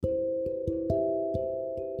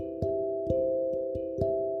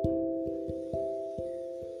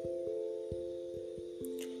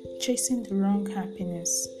Chasing the wrong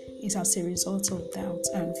happiness is as a result of doubt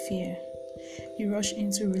and fear. You rush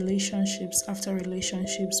into relationships after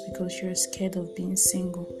relationships because you're scared of being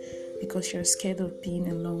single, because you're scared of being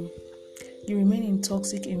alone. You remain in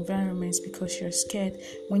toxic environments because you're scared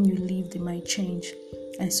when you leave they might change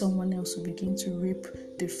and someone else will begin to reap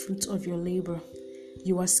the fruit of your labor.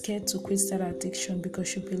 You are scared to quit that addiction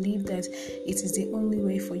because you believe that it is the only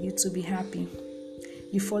way for you to be happy.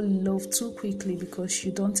 You fall in love too quickly because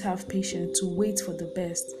you don't have patience to wait for the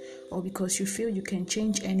best, or because you feel you can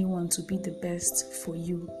change anyone to be the best for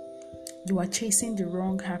you. You are chasing the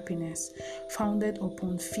wrong happiness, founded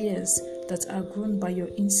upon fears that are grown by your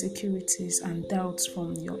insecurities and doubts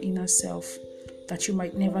from your inner self, that you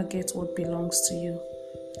might never get what belongs to you.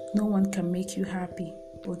 No one can make you happy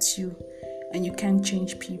but you, and you can't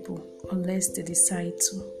change people unless they decide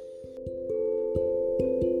to.